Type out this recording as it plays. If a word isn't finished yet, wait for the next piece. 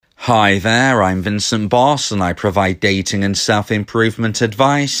Hi there, I'm Vincent Boss and I provide dating and self-improvement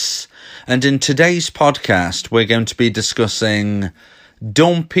advice. And in today's podcast, we're going to be discussing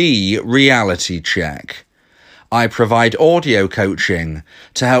Dumpy Reality Check. I provide audio coaching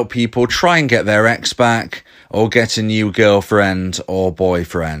to help people try and get their ex back or get a new girlfriend or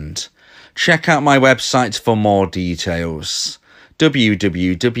boyfriend. Check out my website for more details.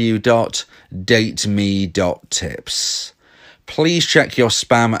 www.dateme.tips. Please check your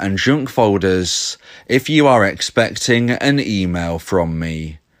spam and junk folders if you are expecting an email from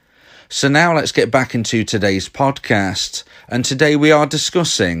me. So now let's get back into today's podcast, and today we are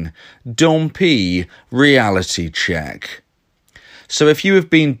discussing Dumpy Reality Check. So if you have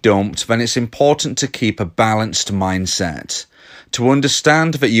been dumped, then it's important to keep a balanced mindset, to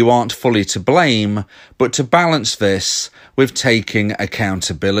understand that you aren't fully to blame, but to balance this with taking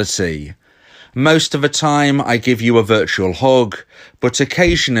accountability. Most of the time, I give you a virtual hug, but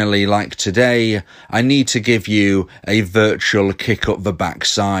occasionally, like today, I need to give you a virtual kick up the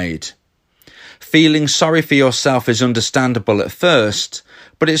backside. Feeling sorry for yourself is understandable at first,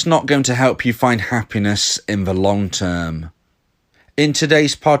 but it's not going to help you find happiness in the long term. In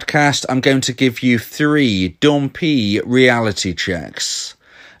today's podcast, I'm going to give you 3 dumpy reality checks.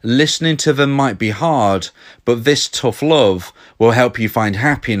 Listening to them might be hard, but this tough love will help you find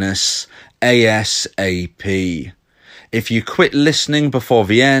happiness ASAP. If you quit listening before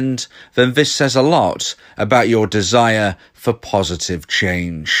the end, then this says a lot about your desire for positive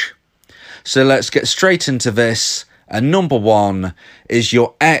change. So let's get straight into this. And number 1 is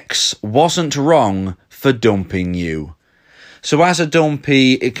your ex wasn't wrong for dumping you. So as a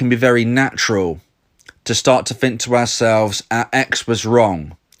dumpy, it can be very natural to start to think to ourselves, our ex was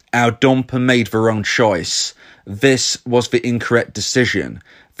wrong. Our dumper made the wrong choice. This was the incorrect decision.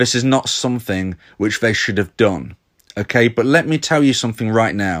 This is not something which they should have done. Okay, but let me tell you something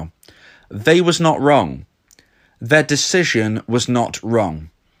right now. They was not wrong. Their decision was not wrong.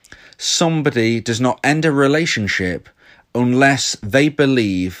 Somebody does not end a relationship unless they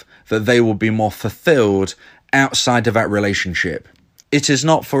believe that they will be more fulfilled outside of that relationship. It is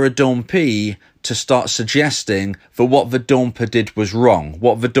not for a dumpy to start suggesting that what the dumper did was wrong,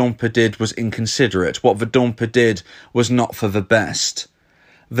 what the dumper did was inconsiderate, what the dumper did was not for the best.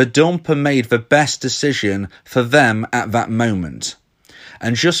 The dumper made the best decision for them at that moment.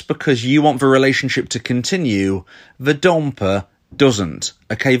 And just because you want the relationship to continue, the dumper doesn't.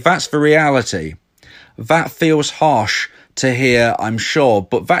 Okay, that's the reality. That feels harsh to hear, I'm sure,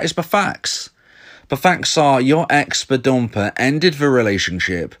 but that is the facts. The facts are your ex, the dumper, ended the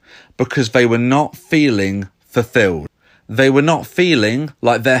relationship because they were not feeling fulfilled. They were not feeling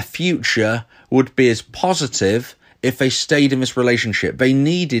like their future would be as positive if they stayed in this relationship. They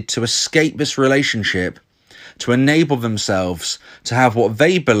needed to escape this relationship to enable themselves to have what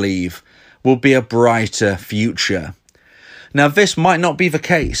they believe will be a brighter future. Now, this might not be the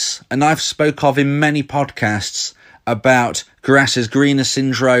case, and I've spoke of in many podcasts about grass is greener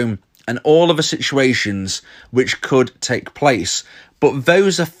syndrome and all of the situations which could take place. But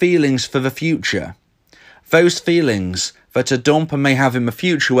those are feelings for the future. Those feelings that a dumper may have in the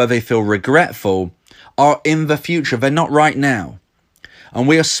future where they feel regretful are in the future. They're not right now. And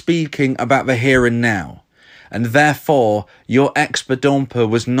we are speaking about the here and now. And therefore, your ex-dumper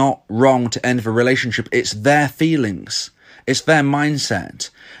was not wrong to end the relationship. It's their feelings. It's their mindset.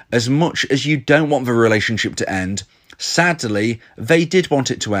 As much as you don't want the relationship to end, sadly, they did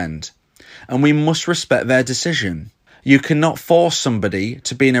want it to end. And we must respect their decision. You cannot force somebody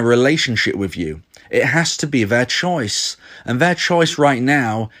to be in a relationship with you. It has to be their choice. And their choice right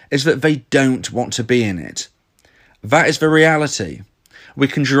now is that they don't want to be in it. That is the reality. We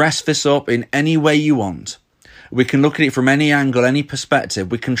can dress this up in any way you want. We can look at it from any angle, any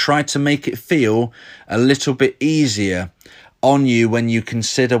perspective. We can try to make it feel a little bit easier on you when you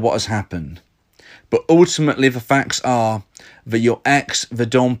consider what has happened. But ultimately, the facts are that your ex, the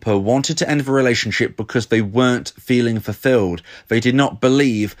dumper, wanted to end the relationship because they weren't feeling fulfilled. They did not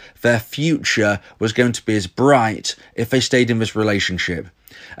believe their future was going to be as bright if they stayed in this relationship.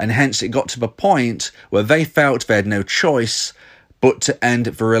 And hence, it got to the point where they felt they had no choice but to end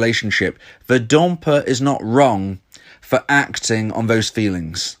the relationship. The dumper is not wrong for acting on those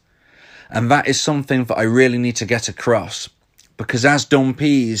feelings. And that is something that I really need to get across. Because as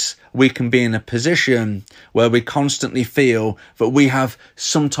dumpies, we can be in a position where we constantly feel that we have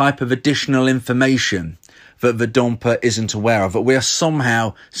some type of additional information that the dumper isn't aware of, that we are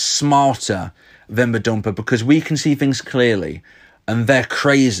somehow smarter than the dumper because we can see things clearly and they're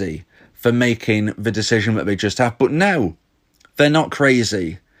crazy for making the decision that they just have. But no, they're not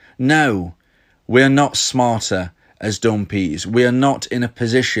crazy. No, we're not smarter as dumpies. We are not in a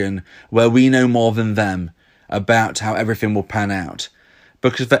position where we know more than them about how everything will pan out.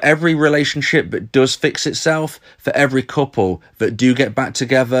 Because for every relationship that does fix itself, for every couple that do get back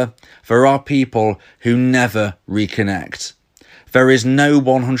together, there are people who never reconnect. There is no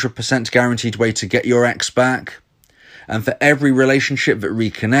 100% guaranteed way to get your ex back. And for every relationship that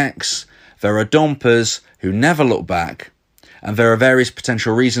reconnects, there are dumpers who never look back. And there are various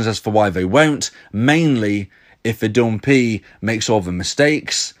potential reasons as for why they won't. Mainly, if the dumpee makes all the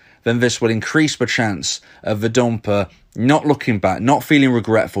mistakes, then this will increase the chance of the dumper not looking back, not feeling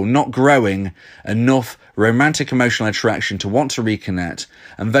regretful, not growing enough romantic emotional attraction to want to reconnect.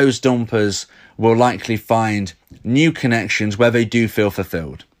 And those dumpers will likely find new connections where they do feel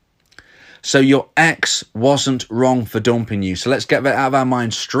fulfilled. So your ex wasn't wrong for dumping you. So let's get that out of our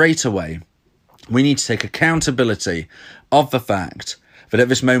mind straight away. We need to take accountability of the fact that at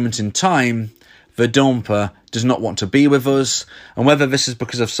this moment in time, the dumper does not want to be with us. And whether this is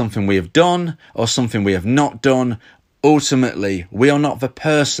because of something we have done or something we have not done, ultimately, we are not the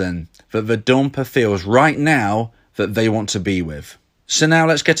person that the dumper feels right now that they want to be with. So now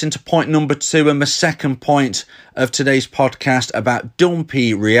let's get into point number 2 and the second point of today's podcast about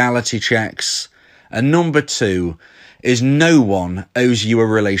dumpy reality checks. And number 2 is no one owes you a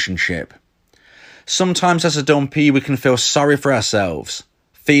relationship. Sometimes as a dumpy, we can feel sorry for ourselves,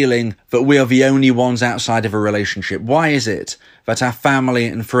 feeling that we are the only ones outside of a relationship. Why is it that our family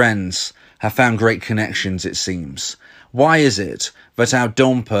and friends have found great connections, it seems? Why is it that our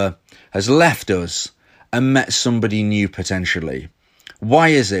dumper has left us and met somebody new potentially? Why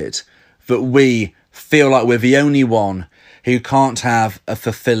is it that we feel like we're the only one who can't have a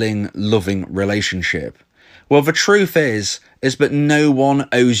fulfilling, loving relationship? Well, the truth is that no one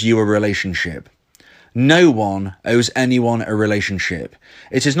owes you a relationship. No one owes anyone a relationship.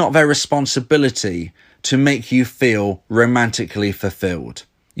 It is not their responsibility to make you feel romantically fulfilled.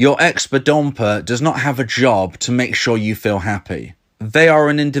 Your ex, the dumper, does not have a job to make sure you feel happy. They are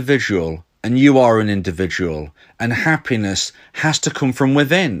an individual and you are an individual, and happiness has to come from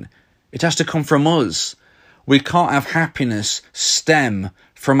within. It has to come from us. We can't have happiness stem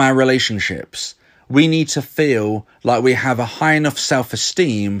from our relationships. We need to feel like we have a high enough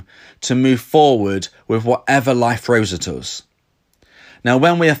self-esteem to move forward with whatever life throws at us. Now,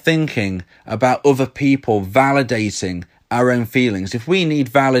 when we are thinking about other people validating our own feelings, if we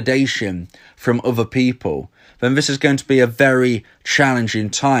need validation from other people, then this is going to be a very challenging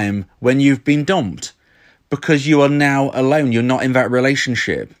time when you've been dumped, because you are now alone. You're not in that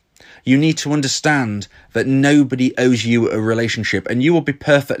relationship. You need to understand that nobody owes you a relationship, and you will be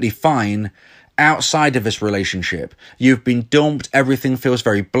perfectly fine outside of this relationship. You've been dumped. Everything feels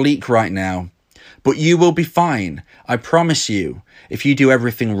very bleak right now, but you will be fine. I promise you, if you do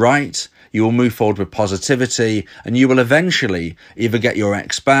everything right, you will move forward with positivity, and you will eventually either get your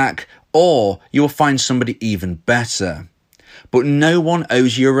ex back or you will find somebody even better. But no one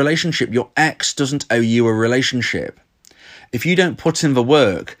owes you a relationship. Your ex doesn't owe you a relationship. If you don't put in the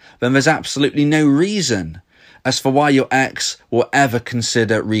work, then there's absolutely no reason as for why your ex will ever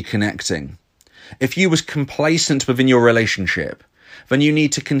consider reconnecting. If you was complacent within your relationship, then you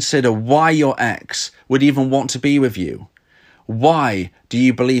need to consider why your ex would even want to be with you. Why do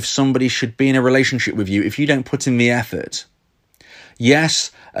you believe somebody should be in a relationship with you if you don't put in the effort?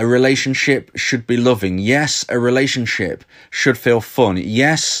 Yes, a relationship should be loving. Yes, a relationship should feel fun.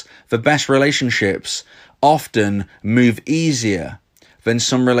 Yes, the best relationships often move easier than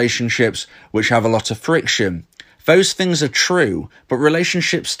some relationships which have a lot of friction. Those things are true, but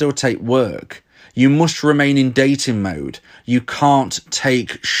relationships still take work. You must remain in dating mode. You can't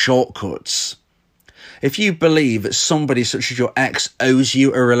take shortcuts. If you believe that somebody such as your ex owes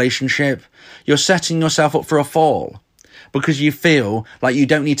you a relationship, you're setting yourself up for a fall, because you feel like you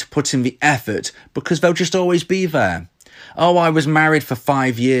don't need to put in the effort because they'll just always be there. Oh, I was married for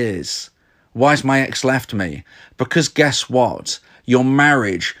 5 years. Why's my ex left me? Because guess what? Your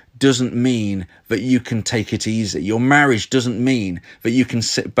marriage doesn't mean that you can take it easy. Your marriage doesn't mean that you can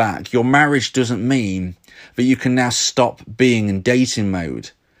sit back. Your marriage doesn't mean that you can now stop being in dating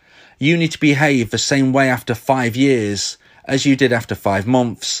mode. You need to behave the same way after 5 years as you did after 5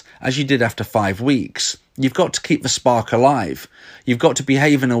 months, as you did after 5 weeks. You've got to keep the spark alive. You've got to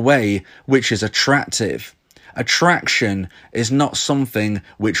behave in a way which is attractive. Attraction is not something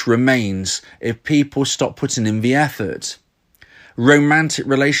which remains if people stop putting in the effort. Romantic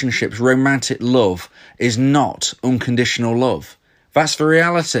relationships, romantic love is not unconditional love. That's the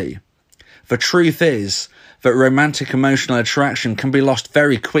reality. The truth is that romantic emotional attraction can be lost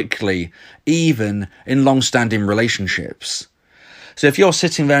very quickly, even in long-standing relationships. So if you're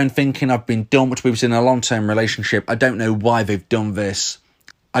sitting there and thinking, I've been dumped, we was in a long-term relationship, I don't know why they've done this,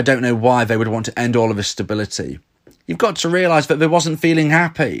 I don't know why they would want to end all of this stability. You've got to realise that they wasn't feeling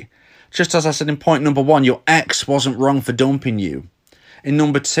happy. Just as I said in point number 1, your ex wasn't wrong for dumping you. In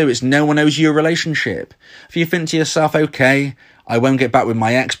number 2, it's no one owes you a relationship. If you think to yourself, okay, I won't get back with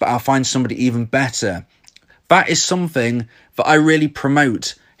my ex, but I'll find somebody even better. That is something that I really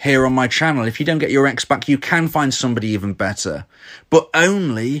promote here on my channel. If you don't get your ex back, you can find somebody even better, but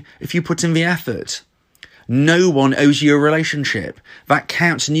only if you put in the effort. No one owes you a relationship. That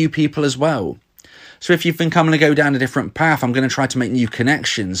counts new people as well. So if you think I'm going to go down a different path, I'm going to try to make new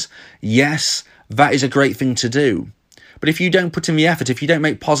connections, yes, that is a great thing to do. But if you don't put in the effort, if you don't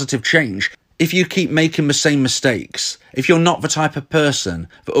make positive change, if you keep making the same mistakes, if you're not the type of person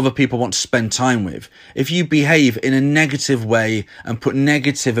that other people want to spend time with, if you behave in a negative way and put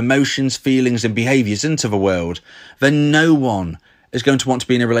negative emotions, feelings and behaviours into the world, then no one is going to want to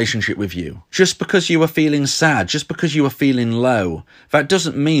be in a relationship with you. Just because you are feeling sad, just because you are feeling low, that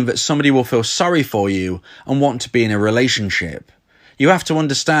doesn't mean that somebody will feel sorry for you and want to be in a relationship. You have to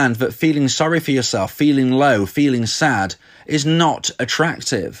understand that feeling sorry for yourself, feeling low, feeling sad is not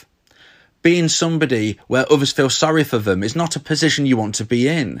attractive. Being somebody where others feel sorry for them is not a position you want to be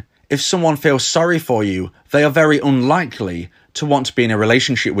in. If someone feels sorry for you, they are very unlikely to want to be in a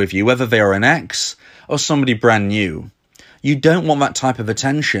relationship with you, whether they are an ex or somebody brand new. You don't want that type of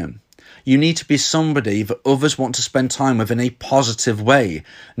attention. You need to be somebody that others want to spend time with in a positive way,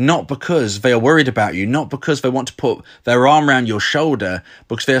 not because they are worried about you, not because they want to put their arm around your shoulder,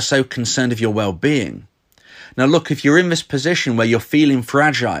 because they are so concerned of your well-being. Now look, if you're in this position where you're feeling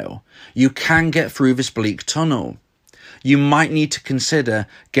fragile, you can get through this bleak tunnel. You might need to consider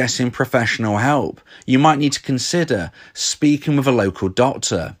getting professional help. You might need to consider speaking with a local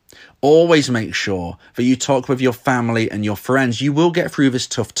doctor. Always make sure that you talk with your family and your friends. You will get through this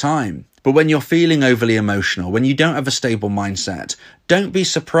tough time. But when you're feeling overly emotional, when you don't have a stable mindset, don't be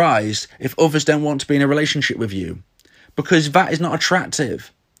surprised if others don't want to be in a relationship with you, because that is not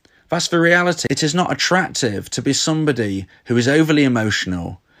attractive. That's the reality. It is not attractive to be somebody who is overly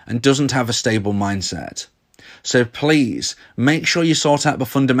emotional and doesn't have a stable mindset. So please, make sure you sort out the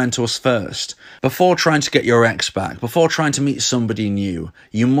fundamentals first. Before trying to get your ex back, before trying to meet somebody new,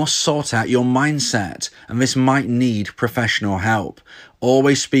 you must sort out your mindset, and this might need professional help.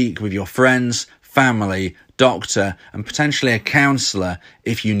 Always speak with your friends, family, doctor, and potentially a counsellor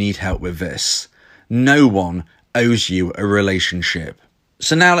if you need help with this. No one owes you a relationship.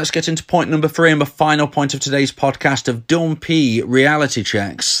 So now let's get into point number 3 and the final point of today's podcast of Dumpy reality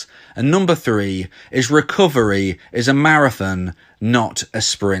checks. And number 3 is recovery is a marathon, not a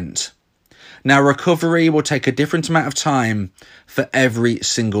sprint. Now, recovery will take a different amount of time for every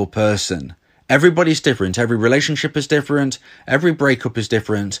single person. Everybody's different. Every relationship is different. Every breakup is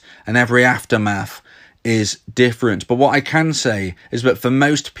different. And every aftermath is different. But what I can say is that for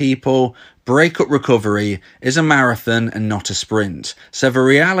most people, breakup recovery is a marathon and not a sprint. So the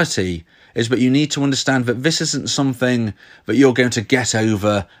reality is that you need to understand that this isn't something that you're going to get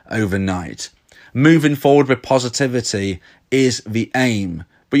over overnight. Moving forward with positivity is the aim,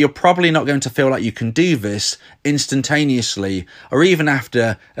 but you're probably not going to feel like you can do this instantaneously or even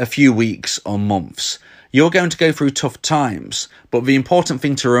after a few weeks or months. You're going to go through tough times, but the important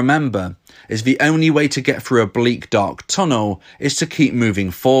thing to remember is the only way to get through a bleak, dark tunnel is to keep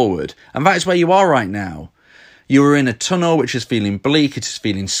moving forward. And that is where you are right now. You are in a tunnel which is feeling bleak, it is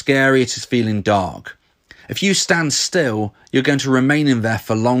feeling scary, it is feeling dark. If you stand still, you're going to remain in there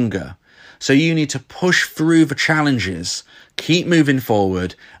for longer. So you need to push through the challenges, keep moving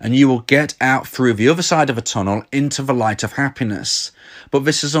forward, and you will get out through the other side of a tunnel into the light of happiness. But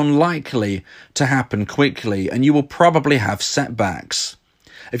this is unlikely to happen quickly, and you will probably have setbacks.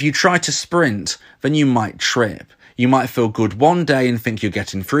 If you try to sprint, then you might trip. You might feel good one day and think you're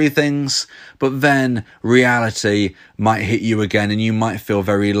getting through things, but then reality might hit you again and you might feel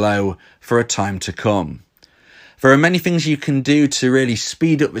very low for a time to come. There are many things you can do to really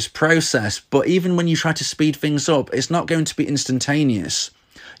speed up this process, but even when you try to speed things up, it's not going to be instantaneous.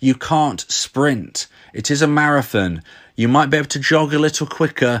 You can't sprint. It is a marathon. You might be able to jog a little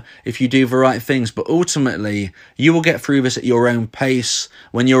quicker if you do the right things, but ultimately you will get through this at your own pace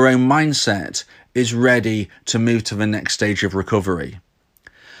when your own mindset is ready to move to the next stage of recovery.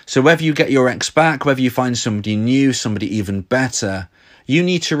 So whether you get your ex back, whether you find somebody new, somebody even better, you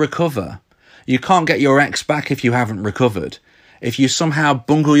need to recover. You can't get your ex back if you haven't recovered. If you somehow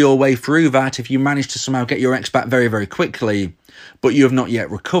bungle your way through that, if you manage to somehow get your ex back very, very quickly, but you have not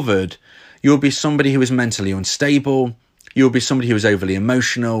yet recovered, you'll be somebody who is mentally unstable, You will be somebody who is overly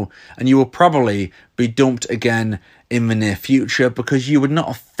emotional, and you will probably be dumped again in the near future because you would not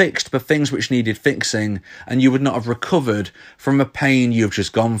have fixed the things which needed fixing, and you would not have recovered from the pain you've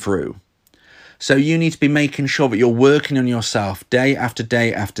just gone through. So you need to be making sure that you're working on yourself day after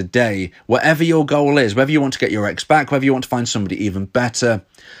day after day, whatever your goal is, whether you want to get your ex back, whether you want to find somebody even better.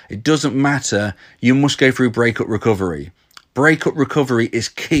 It doesn't matter. You must go through breakup recovery. Breakup recovery is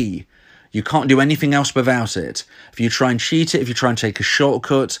key. You can't do anything else without it. If you try and cheat it, if you try and take a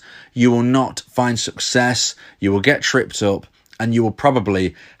shortcut, you will not find success. You will get tripped up, and you will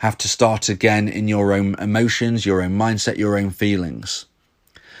probably have to start again in your own emotions, your own mindset, your own feelings.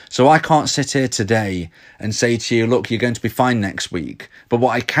 So I can't sit here today and say to you, look, you're going to be fine next week. But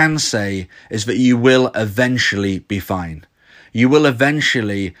what I can say is that you will eventually be fine. You will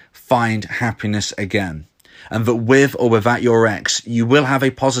eventually find happiness again. And that with or without your ex, you will have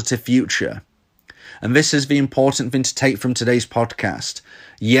a positive future. And this is the important thing to take from today's podcast.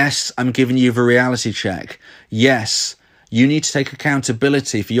 Yes, I'm giving you the reality check. Yes, you need to take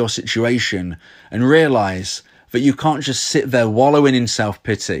accountability for your situation and realise that you can't just sit there wallowing in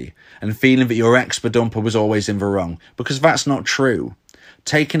self-pity and feeling that your ex-dumper was always in the wrong, because that's not true.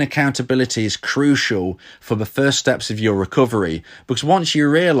 Taking accountability is crucial for the first steps of your recovery, because once you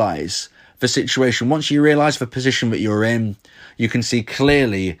realise the situation, once you realise the position that you're in, you can see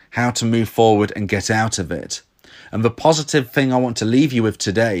clearly how to move forward and get out of it. And the positive thing I want to leave you with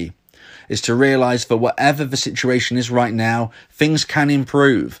today is to realise that whatever the situation is right now, things can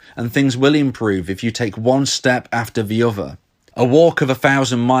improve, and things will improve if you take one step after the other. A walk of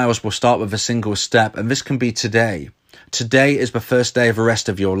 1,000 miles will start with a single step, and this can be today. Today is the first day of the rest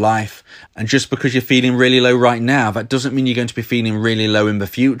of your life, and just because you're feeling really low right now, that doesn't mean you're going to be feeling really low in the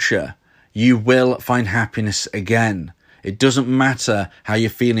future. You will find happiness again. It doesn't matter how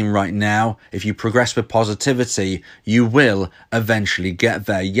you're feeling right now. If you progress with positivity, you will eventually get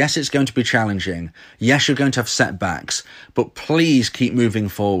there. Yes, it's going to be challenging. Yes, you're going to have setbacks, but please keep moving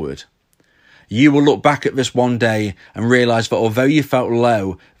forward. You will look back at this one day and realise that although you felt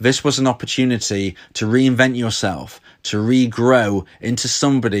low, this was an opportunity to reinvent yourself, to regrow into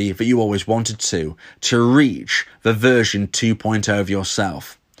somebody that you always wanted to reach the version 2.0 of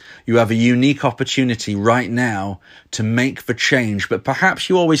yourself. You have a unique opportunity right now to make the change, but perhaps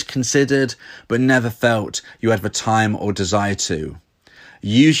you always considered but never felt you had the time or desire to.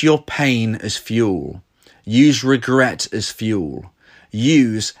 Use your pain as fuel. Use regret as fuel.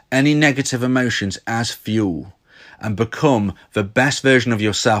 Use any negative emotions as fuel, and become the best version of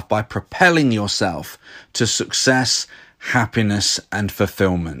yourself by propelling yourself to success, happiness, and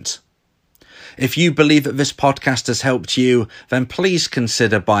fulfillment. If you believe that this podcast has helped you, then please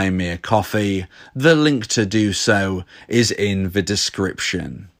consider buying me a coffee. The link to do so is in the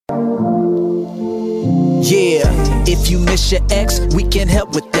description. Yeah, if you miss your ex, we can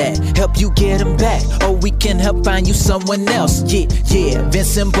help with that. Help you get him back, or we can help find you someone else. Yeah,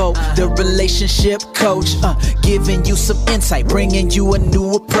 Vincent Bolt, the relationship coach, giving you some insight, bringing you a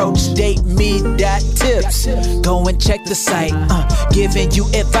new approach. DateMe.tips, go and check the site, giving you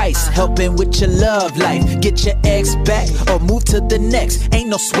advice, helping with your love life. Get your ex back, or move to the next. Ain't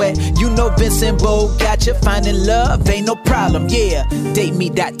no sweat, you know Vincent Bolt got you. Finding love ain't no problem. Yeah,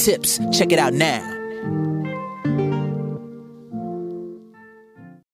 DateMe.tips, check it out now.